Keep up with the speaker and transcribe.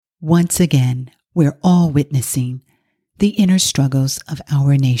Once again, we're all witnessing the inner struggles of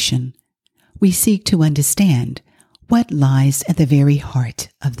our nation. We seek to understand what lies at the very heart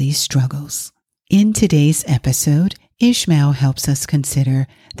of these struggles. In today's episode, Ishmael helps us consider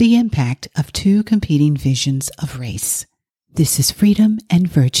the impact of two competing visions of race. This is Freedom and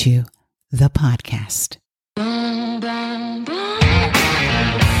Virtue, the podcast.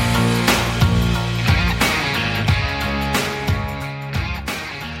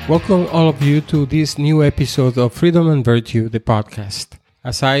 Welcome all of you to this new episode of Freedom and Virtue, the podcast.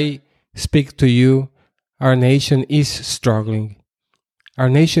 As I speak to you, our nation is struggling. Our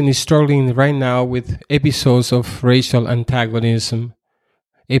nation is struggling right now with episodes of racial antagonism,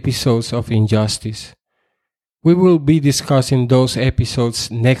 episodes of injustice. We will be discussing those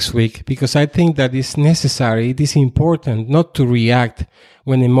episodes next week because I think that it's necessary, it is important not to react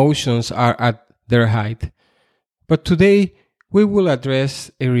when emotions are at their height. But today, we will address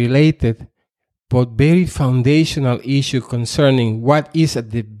a related but very foundational issue concerning what is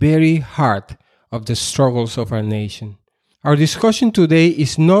at the very heart of the struggles of our nation. Our discussion today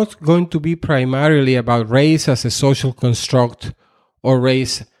is not going to be primarily about race as a social construct or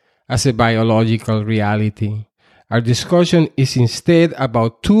race as a biological reality. Our discussion is instead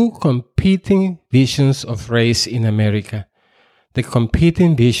about two competing visions of race in America. The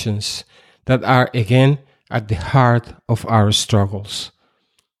competing visions that are, again, at the heart of our struggles.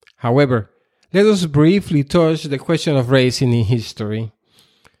 However, let us briefly touch the question of race in history.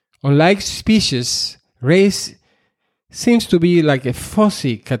 Unlike species, race seems to be like a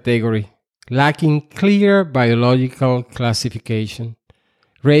fuzzy category, lacking clear biological classification.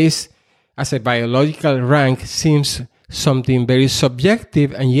 Race as a biological rank seems something very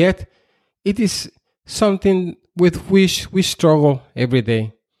subjective, and yet it is something with which we struggle every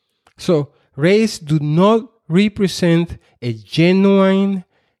day. So, race do not represent a genuine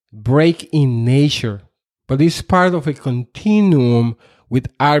break in nature, but is part of a continuum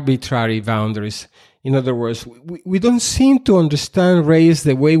with arbitrary boundaries. In other words, we don't seem to understand race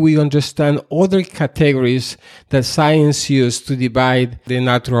the way we understand other categories that science uses to divide the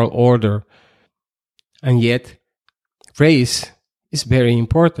natural order. And yet, race is very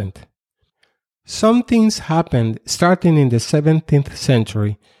important. Some things happened starting in the 17th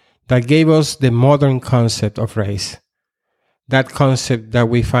century that gave us the modern concept of race. That concept that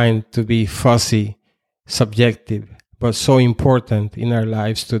we find to be fuzzy, subjective, but so important in our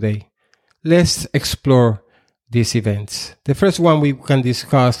lives today. Let's explore these events. The first one we can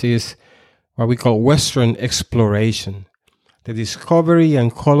discuss is what we call Western exploration. The discovery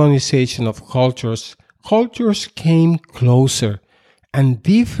and colonization of cultures. Cultures came closer, and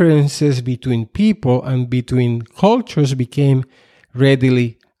differences between people and between cultures became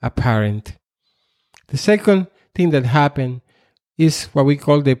readily apparent. The second thing that happened is what we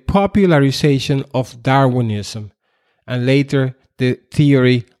call the popularization of Darwinism, and later the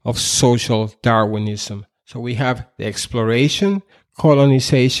theory of social Darwinism. So we have the exploration,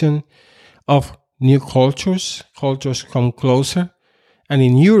 colonization of new cultures. Cultures come closer. And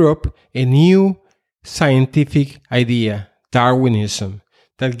in Europe, a new scientific idea, Darwinism,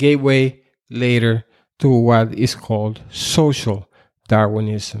 that gave way later to what is called social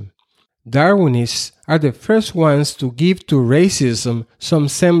Darwinism. Darwinists are the first ones to give to racism some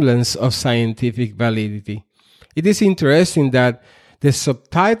semblance of scientific validity. It is interesting that the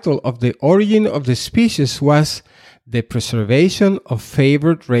subtitle of The Origin of the Species was The Preservation of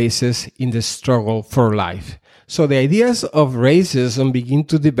Favored Races in the Struggle for Life. So the ideas of racism begin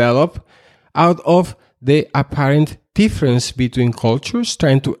to develop out of the apparent difference between cultures,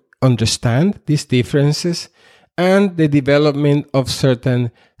 trying to understand these differences, and the development of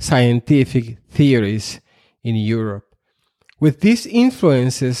certain scientific theories in Europe. With these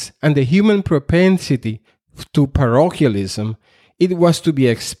influences and the human propensity to parochialism, it was to be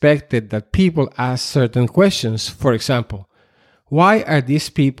expected that people ask certain questions. For example, why are these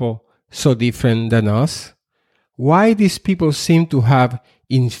people so different than us? Why these people seem to have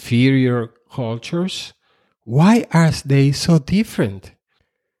inferior cultures? Why are they so different?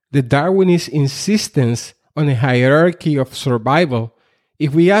 The Darwinist insistence on a hierarchy of survival.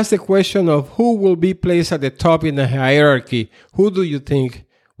 If we ask the question of who will be placed at the top in the hierarchy, who do you think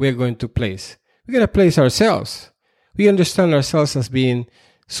we're going to place? We're going to place ourselves. We understand ourselves as being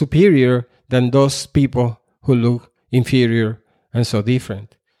superior than those people who look inferior and so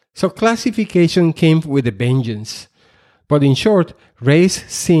different. So classification came with a vengeance. But in short, race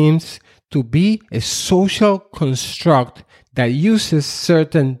seems to be a social construct that uses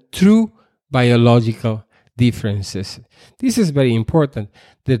certain true biological differences. This is very important.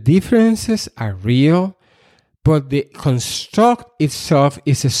 The differences are real, but the construct itself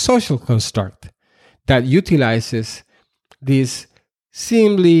is a social construct that utilizes these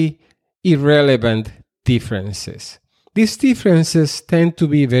seemingly irrelevant differences. These differences tend to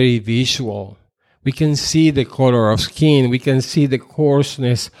be very visual. We can see the color of skin, we can see the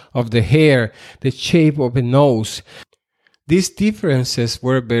coarseness of the hair, the shape of the nose. These differences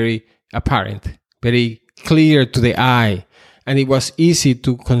were very apparent, very clear to the eye, and it was easy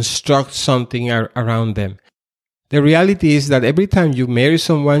to construct something around them. The reality is that every time you marry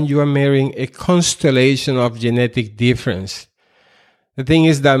someone, you are marrying a constellation of genetic difference. The thing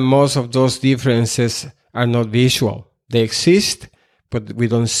is that most of those differences are not visual. They exist, but we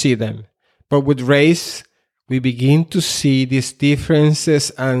don't see them. But with race, we begin to see these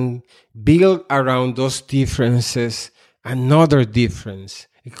differences and build around those differences another difference,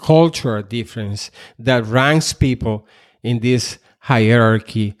 a cultural difference that ranks people in this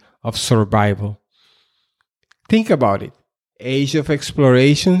hierarchy of survival. Think about it. Age of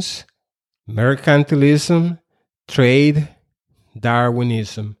explorations, mercantilism, trade,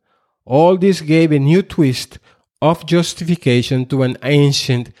 Darwinism. All this gave a new twist of justification to an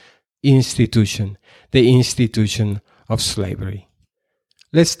ancient institution, the institution of slavery.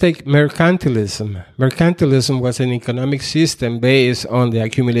 Let's take mercantilism. Mercantilism was an economic system based on the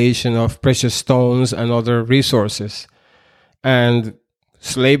accumulation of precious stones and other resources. And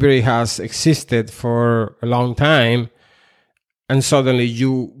slavery has existed for a long time. And suddenly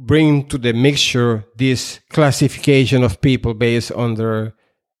you bring to the mixture this classification of people based on their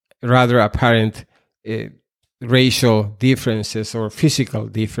rather apparent racial differences or physical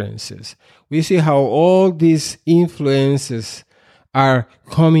differences. We see how all these influences are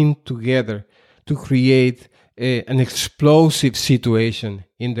coming together to create an explosive situation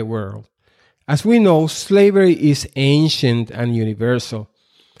in the world. As we know, slavery is ancient and universal.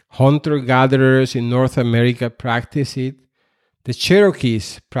 Hunter-gatherers in North America practice it. The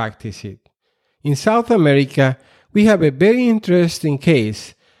Cherokees practice it. In South America, we have a very interesting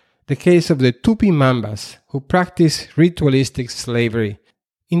case, the case of the Tupinambas, who practice ritualistic slavery.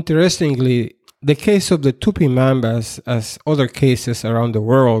 Interestingly, the case of the Tupinambas, as other cases around the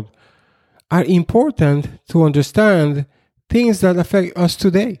world, are important to understand things that affect us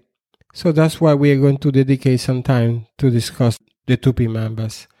today. So that's why we are going to dedicate some time to discuss the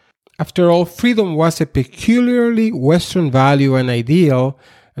Tupinambas. After all, freedom was a peculiarly Western value and ideal,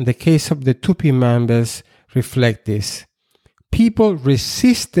 and the case of the Tupinambas reflect this. People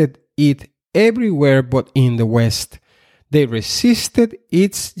resisted it everywhere but in the West. They resisted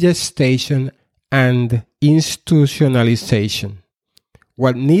its gestation and institutionalization.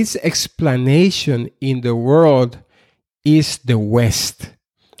 What needs explanation in the world is the West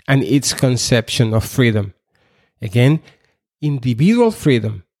and its conception of freedom. Again, individual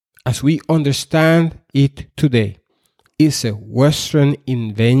freedom, as we understand it today, is a Western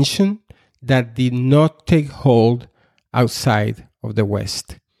invention that did not take hold outside of the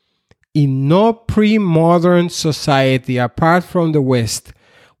West. In no pre-modern society apart from the West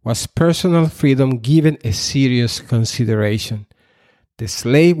was personal freedom given a serious consideration. The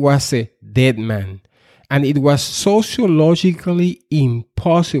slave was a dead man, and it was sociologically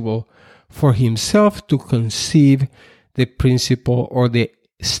impossible for himself to conceive the principle or the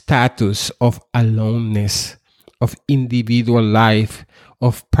status of aloneness, of individual life,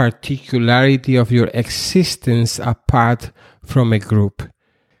 of particularity of your existence apart from a group.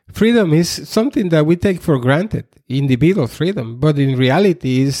 Freedom is something that we take for granted, individual freedom, but in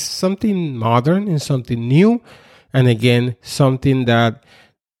reality is something modern and something new, and again, something that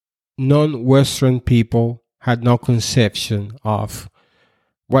non-Western people had no conception of.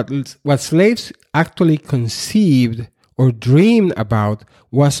 What slaves actually conceived or dreamed about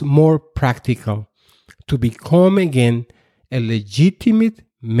was more practical, to become again a legitimate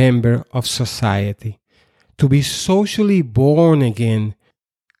member of society, to be socially born again,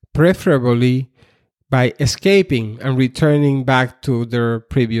 preferably by escaping and returning back to their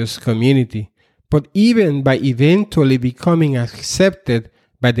previous community, but even by eventually becoming accepted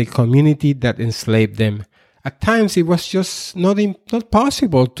by the community that enslaved them. At times it was just not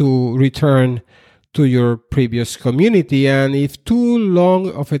possible to return to your previous community, and if too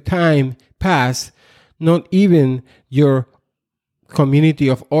long of a time passed, not even your community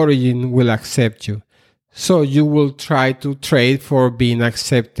of origin will accept you. So you will try to trade for being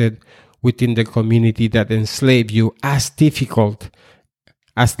accepted within the community that enslaved you, as difficult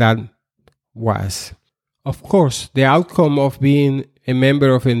as that was. Of course, the outcome of being a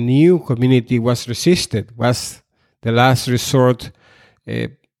member of a new community was resisted, was the last resort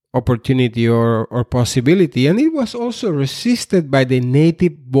opportunity or possibility. And it was also resisted by the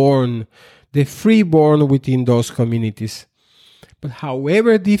native-born the freeborn within those communities. But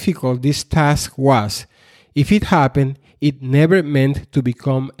however difficult this task was, if it happened, it never meant to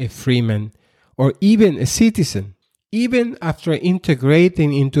become a freeman or even a citizen. Even after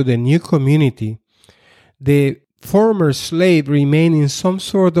integrating into the new community, the former slave remained in some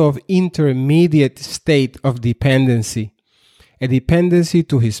sort of intermediate state of dependency, a dependency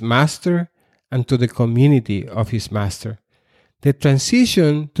to his master and to the community of his master. The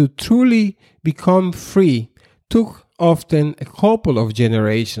transition to truly become free took often a couple of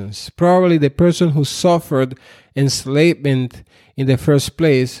generations. Probably the person who suffered enslavement in the first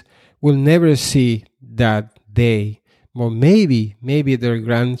place will never see that day. Or maybe their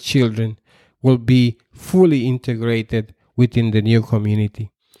grandchildren will be fully integrated within the new community.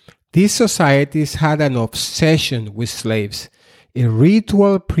 These societies had an obsession with slaves, a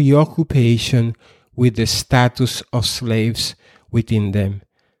ritual preoccupation with the status of slaves within them.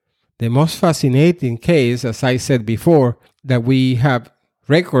 The most fascinating case, as I said before, that we have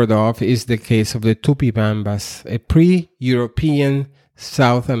record of is the case of the Tupinambas, a pre-European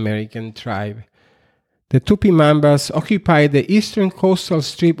South American tribe. The Tupinambas occupied the eastern coastal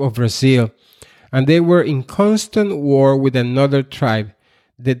strip of Brazil, and they were in constant war with another tribe,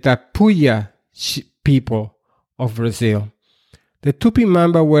 the Tapuya people of Brazil. The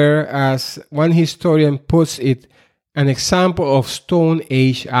Tupinamba were, as one historian puts it, an example of Stone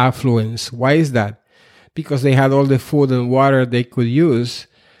Age affluence. Why is that? Because they had all the food and water they could use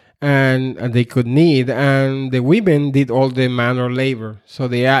and they could need, and the women did all the manual labor. So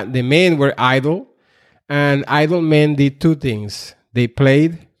the men were idle, and idle men did two things. They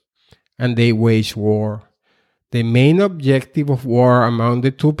played and they waged war. The main objective of war among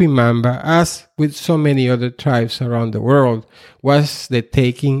the Tupinamba, as with so many other tribes around the world, was the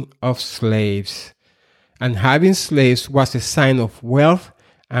taking of slaves. And having slaves was a sign of wealth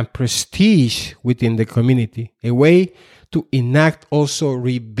and prestige within the community, a way to enact also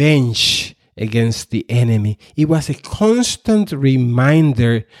revenge against the enemy. It was a constant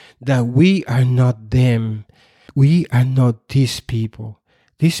reminder that we are not them. We are not these people.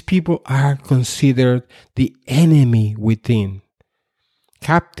 These people are considered the enemy within.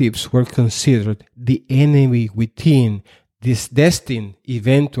 Captives were considered the enemy within, this destined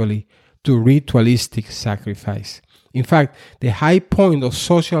eventually to ritualistic sacrifice. In fact, the high point of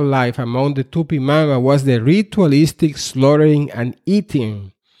social life among the Tupinamba was the ritualistic slaughtering and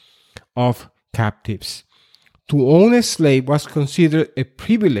eating of captives. To own a slave was considered a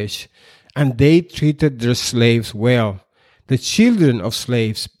privilege, and they treated their slaves well. The children of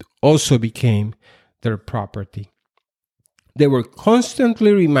slaves also became their property. They were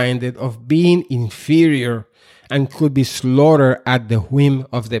constantly reminded of being inferior and could be slaughtered at the whim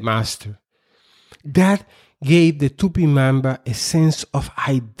of the master. That gave the Tupinamba a sense of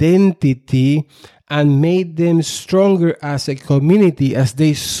identity and made them stronger as a community as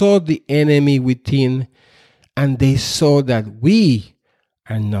they saw the enemy within, and they saw that we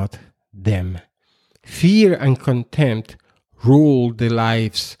are not them. Fear and contempt ruled the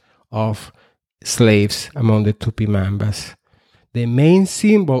lives of slaves among the Tupinambas. The main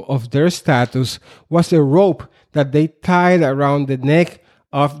symbol of their status was a rope that they tied around the neck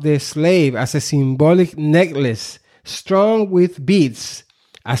of the slave as a symbolic necklace, strung with beads,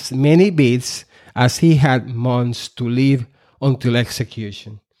 as many beads as he had months to live until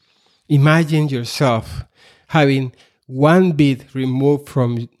execution. Imagine yourself having one bead removed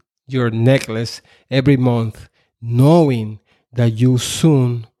from your necklace every month, knowing that you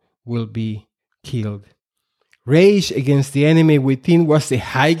soon will be killed. Rage against the enemy within was the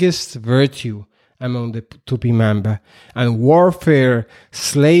highest virtue among the Tupinamba, and warfare,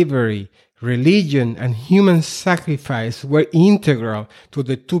 slavery, religion, and human sacrifice were integral to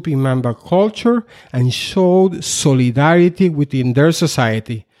the Tupinamba culture and showed solidarity within their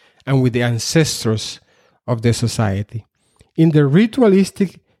society and with the ancestors of the society. In the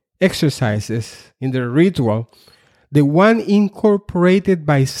ritualistic exercises, in the ritual, the one incorporated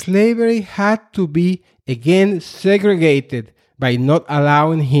by slavery had to be again segregated by not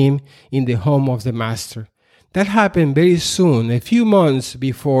allowing him in the home of the master. That happened very soon, a few months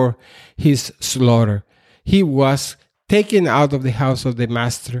before his slaughter. He was taken out of the house of the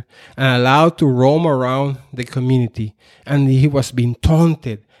master and allowed to roam around the community. And he was being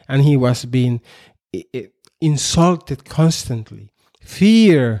taunted and he was being insulted constantly.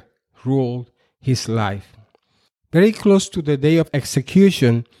 Fear ruled his life. Very close to the day of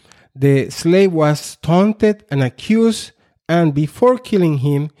execution, the slave was taunted and accused, and before killing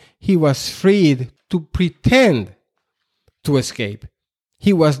him, he was freed to pretend to escape.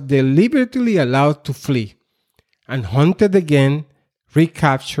 He was deliberately allowed to flee and hunted again,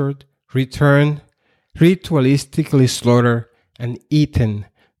 recaptured, returned, ritualistically slaughtered, and eaten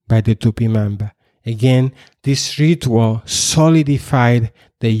by the Tupinamba. Again, this ritual solidified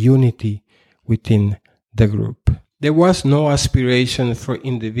the unity within the group. There was no aspiration for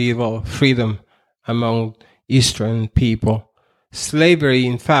individual freedom among Eastern people. Slavery,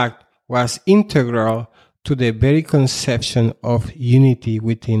 in fact, was integral to the very conception of unity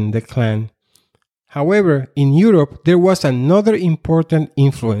within the clan. However, in Europe, there was another important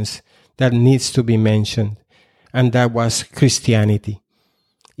influence that needs to be mentioned, and that was Christianity.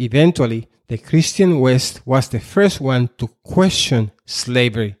 Eventually, the Christian West was the first one to question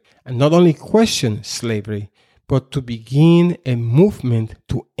slavery, and not only question slavery, but to begin a movement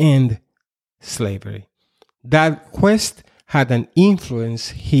to end slavery. That quest had an influence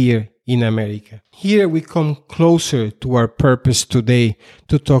here in America. Here we come closer to our purpose today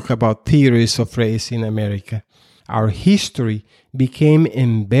to talk about theories of race in America. Our history became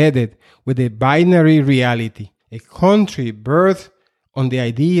embedded with a binary reality. A country birthed on the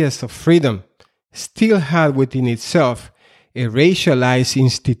ideas of freedom still had within itself a racialized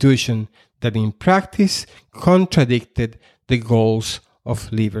institution that in practice contradicted the goals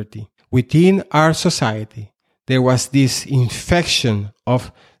of liberty. Within our society, there was this infection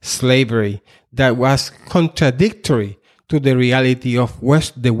of slavery that was contradictory to the reality of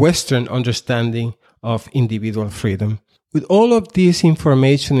the Western understanding of individual freedom. With all of this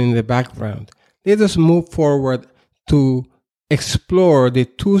information in the background, let us move forward to explore the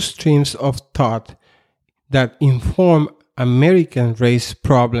two streams of thought that inform American race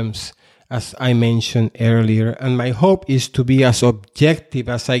problems, as I mentioned earlier, and my hope is to be as objective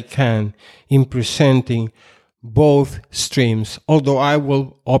as I can in presenting both streams, although I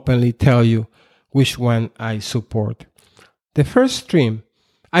will openly tell you which one I support. The first stream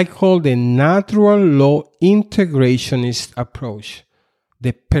I call the natural law integrationist approach,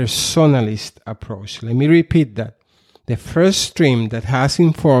 the personalist approach. Let me repeat that. The first stream that has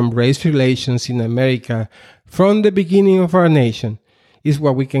informed race relations in America from the beginning of our nation is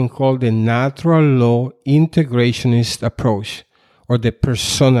what we can call the natural law integrationist approach, or the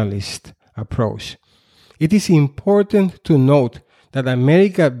personalist approach. It is important to note that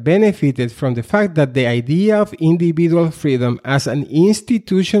America benefited from the fact that the idea of individual freedom as an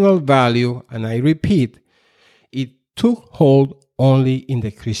institutional value, and I repeat, it took hold only in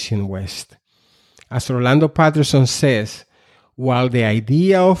the Christian West. As Orlando Patterson says, while the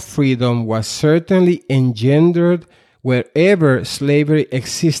idea of freedom was certainly engendered wherever slavery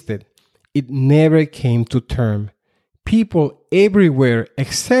existed, it never came to term. People everywhere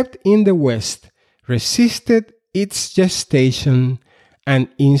except in the West resisted its gestation and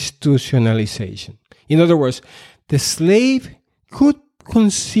institutionalization. In other words, the slave could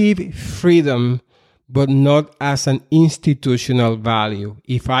conceive freedom, but not as an institutional value.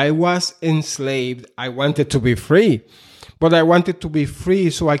 If I was enslaved, I wanted to be free, but I wanted to be free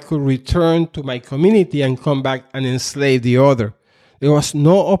so I could return to my community and come back and enslave the other. There was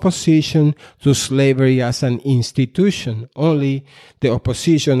no opposition to slavery as an institution, only the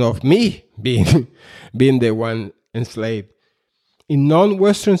opposition of me being the one enslaved. In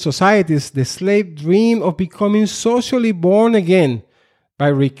non-Western societies, the slave dreamed of becoming socially born again by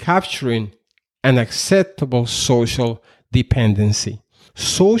recapturing an acceptable social dependency.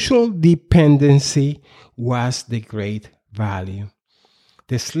 Social dependency was the great value.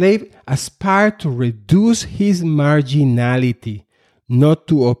 The slave aspired to reduce his marginality, not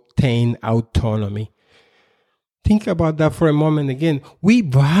to obtain autonomy. Think about that for a moment again. We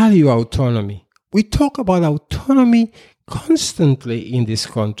value autonomy. We talk about autonomy constantly in this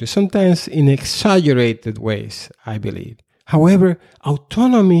country, sometimes in exaggerated ways, I believe. However,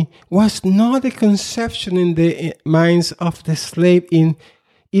 autonomy was not a conception in the minds of the slave in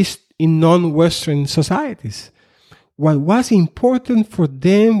non-Western societies. What was important for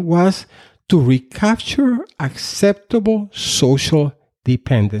them was to recapture acceptable social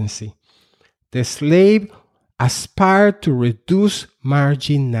dependency. The slave aspired to reduce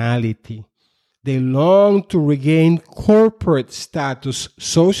marginality. They longed to regain corporate status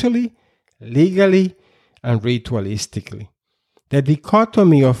socially, legally, and ritualistically. The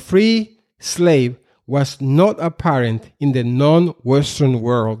dichotomy of free slave was not apparent in the non-Western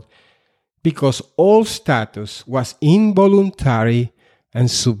world because all status was involuntary and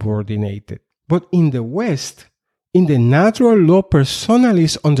subordinated. But in the West, in the natural law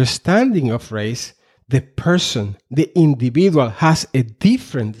personalist understanding of race, the person, the individual, has a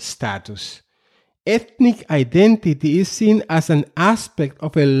different status. Ethnic identity is seen as an aspect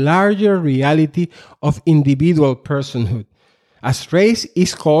of a larger reality of individual personhood. As race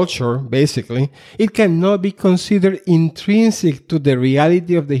is culture, basically, it cannot be considered intrinsic to the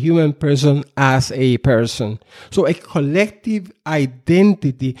reality of the human person as a person. So a collective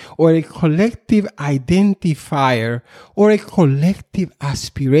identity or a collective identifier or a collective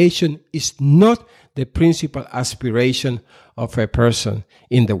aspiration is not the principal aspiration of a person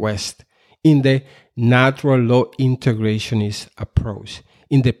in the West, in the natural law integrationist approach.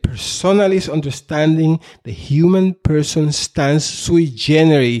 In the personalist understanding, the human person stands sui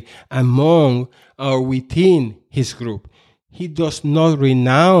generis among or within his group. He does not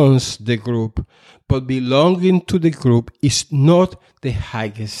renounce the group, but belonging to the group is not the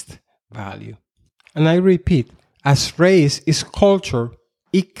highest value. And I repeat, as race is culture,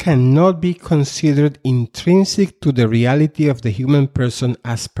 it cannot be considered intrinsic to the reality of the human person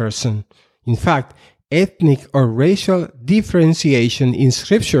as person. In fact, ethnic or racial differentiation in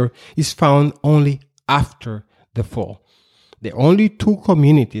Scripture is found only after the fall. The only two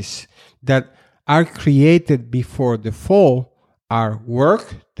communities that are created before the fall are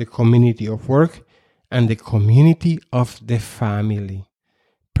work, the community of work, and the community of the family.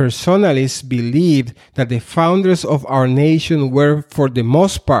 Personalists believed that the founders of our nation were, for the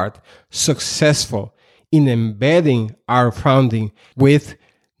most part, successful in embedding our founding with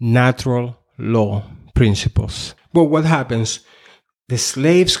natural law principles. But what happens? The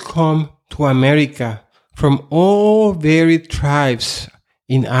slaves come to America from all varied tribes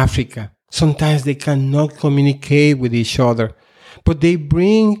in Africa. Sometimes they cannot communicate with each other, but they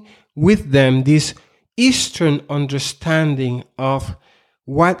bring with them this Eastern understanding of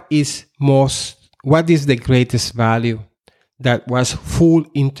what is the greatest value. That was full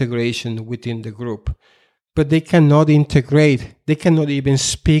integration within the group. But they cannot integrate. They cannot even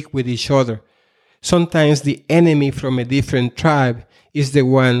speak with each other. Sometimes the enemy from a different tribe is the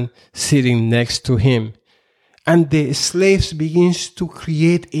one sitting next to him. And the slaves begins to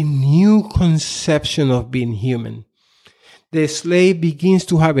create a new conception of being human. The slave begins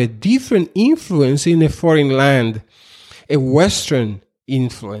to have a different influence in a foreign land, a Western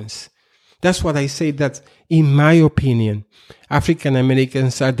influence. That's what I say, that in my opinion, African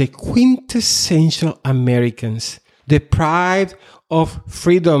Americans are the quintessential Americans, deprived of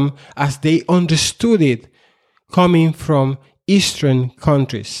freedom as they understood it, coming from Eastern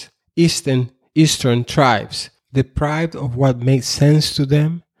countries, Eastern tribes, deprived of what made sense to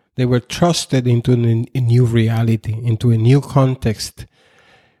them. They were thrusted into a new reality, into a new context,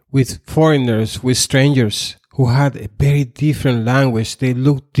 with foreigners, with strangers who had a very different language. They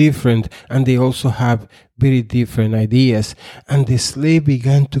looked different, and they also have very different ideas. And the slave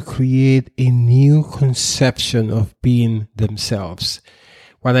began to create a new conception of being themselves,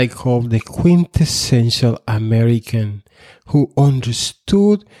 what I call the quintessential American, who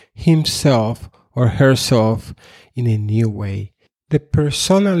understood himself or herself in a new way. The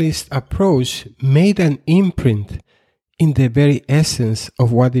personalist approach made an imprint in the very essence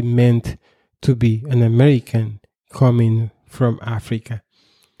of what it meant to be an American coming from Africa.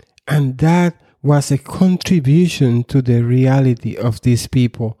 And that was a contribution to the reality of these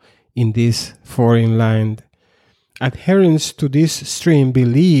people in this foreign land. Adherents to this stream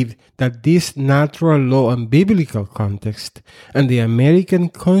believed that this natural law and biblical context and the American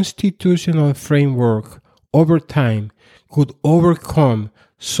constitutional framework over time could overcome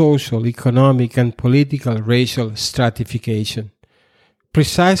social, economic, and political racial stratification,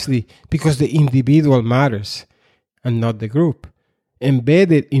 precisely because the individual matters and not the group.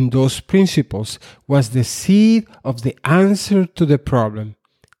 Embedded in those principles was the seed of the answer to the problem,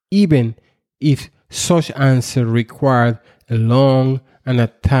 even if such answer required a long and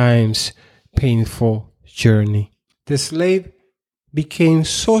at times painful journey. The slave became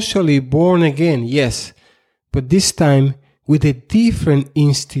socially born again, yes, but this time with a different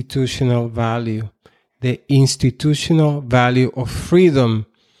institutional value, the institutional value of freedom,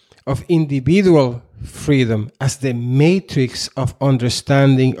 of individual freedom as the matrix of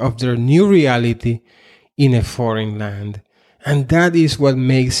understanding of their new reality in a foreign land. And that is what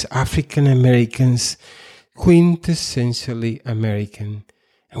makes African Americans quintessentially American,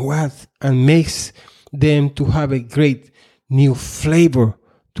 and makes them to have a great new flavor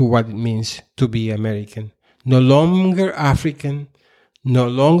to what it means to be American. No longer African, no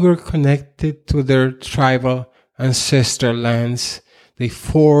longer connected to their tribal ancestral lands. They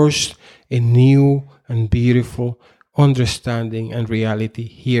forged a new and beautiful understanding and reality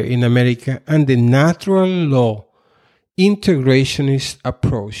here in America. And the natural law integrationist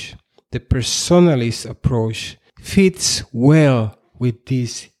approach, the personalist approach, fits well with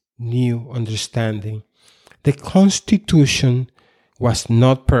this new understanding. The Constitution was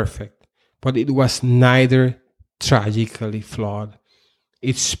not perfect, but it was neither tragically flawed.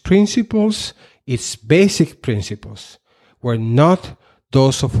 Its principles, its basic principles, were not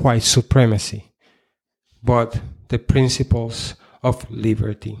those of white supremacy, but the principles of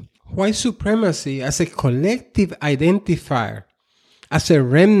liberty. White supremacy as a collective identifier, as a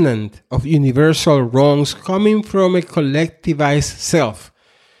remnant of universal wrongs coming from a collectivized self,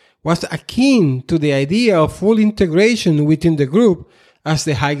 was akin to the idea of full integration within the group as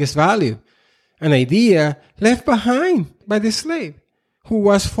the highest value, an idea left behind by the slave, who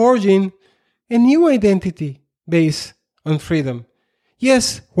was forging a new identity based on freedom.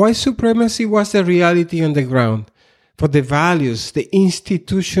 Yes, white supremacy was the reality on the ground, but the values, the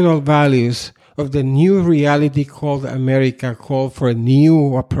institutional values of the new reality called America called for a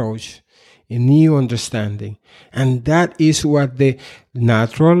new approach, a new understanding. And that is what the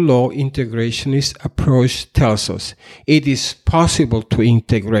natural law integrationist approach tells us. It is possible to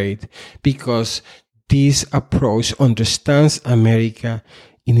integrate because this approach understands America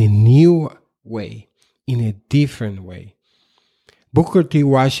in a new way, in a different way. Booker T.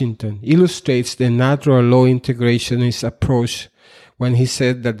 Washington illustrates the natural law integrationist approach when he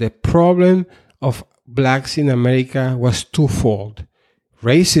said that the problem of blacks in America was twofold: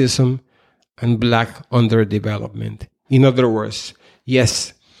 racism and black underdevelopment. In other words,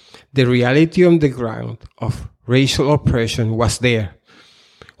 yes, the reality on the ground of racial oppression was there.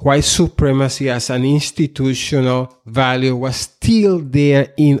 White supremacy as an institutional value was still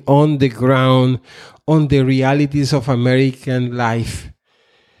there on the ground, on the realities of American life.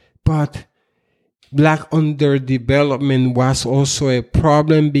 But black underdevelopment was also a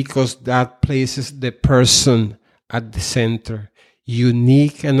problem because that places the person at the center,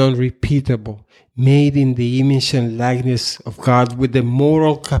 unique and unrepeatable, made in the image and likeness of God with the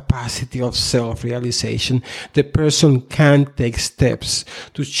moral capacity of self-realization. The person can take steps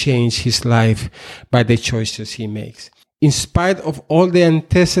to change his life by the choices he makes. In spite of all the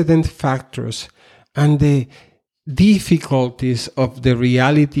antecedent factors and the difficulties of the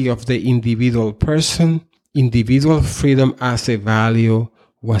reality of the individual person, individual freedom as a value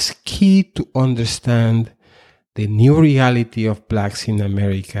was key to understand the new reality of blacks in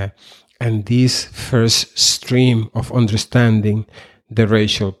America and this first stream of understanding the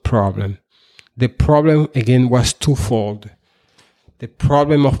racial problem. The problem, again, was twofold: the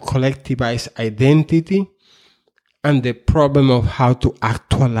problem of collectivized identity and the problem of how to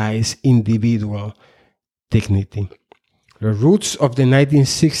actualize individual dignity. The roots of the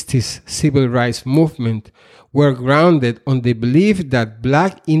 1960s civil rights movement were grounded on the belief that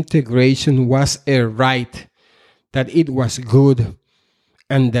black integration was a right, that it was good,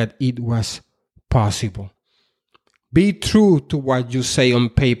 and that it was possible. Be true to what you say on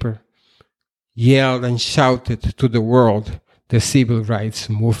paper, yelled and shouted to the world the civil rights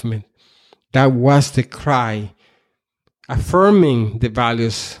movement. That was the cry, affirming the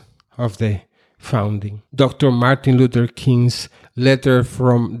values of the founding. Dr. Martin Luther King's letter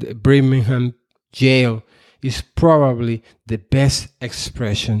from the Birmingham jail is probably the best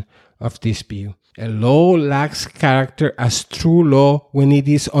expression of this view. A law lacks character as true law when it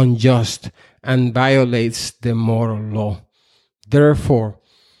is unjust and violates the moral law. Therefore,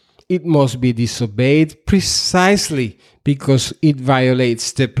 it must be disobeyed precisely because it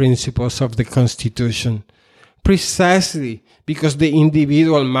violates the principles of the Constitution, precisely because the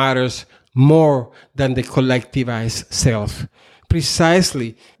individual matters more than the collectivized self,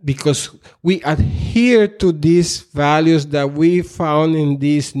 precisely because we adhere to these values that we found in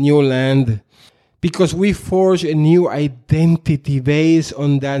this new land, because we forge a new identity based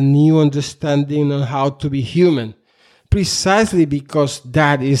on that new understanding on how to be human. Precisely because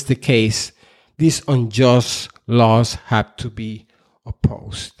that is the case, these unjust laws have to be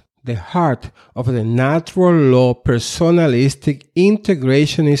opposed. The heart of the natural law personalistic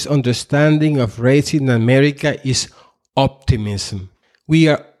integrationist understanding of race in America is optimism. We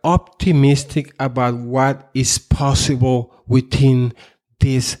are optimistic about what is possible within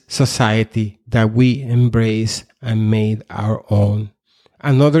this society that we embrace and made our own.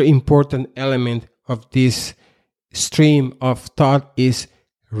 Another important element of this stream of thought is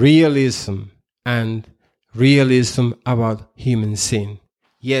realism, and realism about human sin.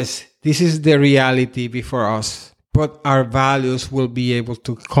 Yes, this is the reality before us, but our values will be able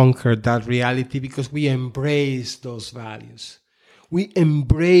to conquer that reality because we embrace those values. We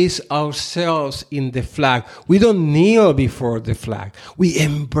embrace ourselves in the flag. We don't kneel before the flag. We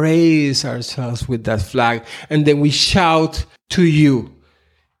embrace ourselves with that flag. And then we shout to you,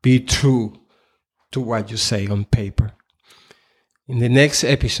 be true to what you say on paper. In the next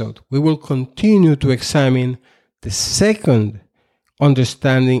episode, we will continue to examine the second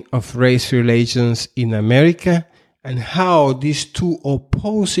understanding of race relations in America, and how these two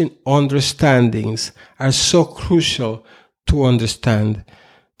opposing understandings are so crucial to understand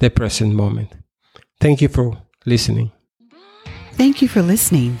the present moment. Thank you for listening. Thank you for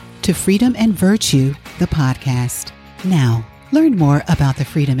listening to Freedom and Virtue, the podcast. Now, learn more about the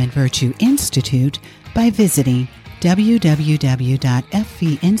Freedom and Virtue Institute by visiting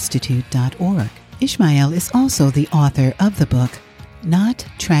www.fvinstitute.org. Ishmael is also the author of the book, Not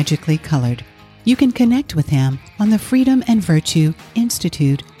Tragically Colored. You can connect with him on the Freedom and Virtue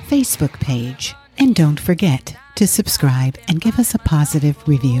Institute Facebook page. And don't forget to subscribe and give us a positive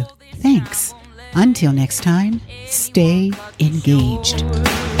review. Thanks. Until next time, stay engaged.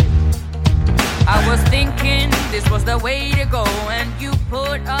 I was thinking this was the way to go, and you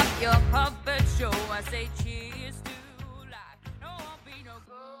put up your puppet show. I say cheese.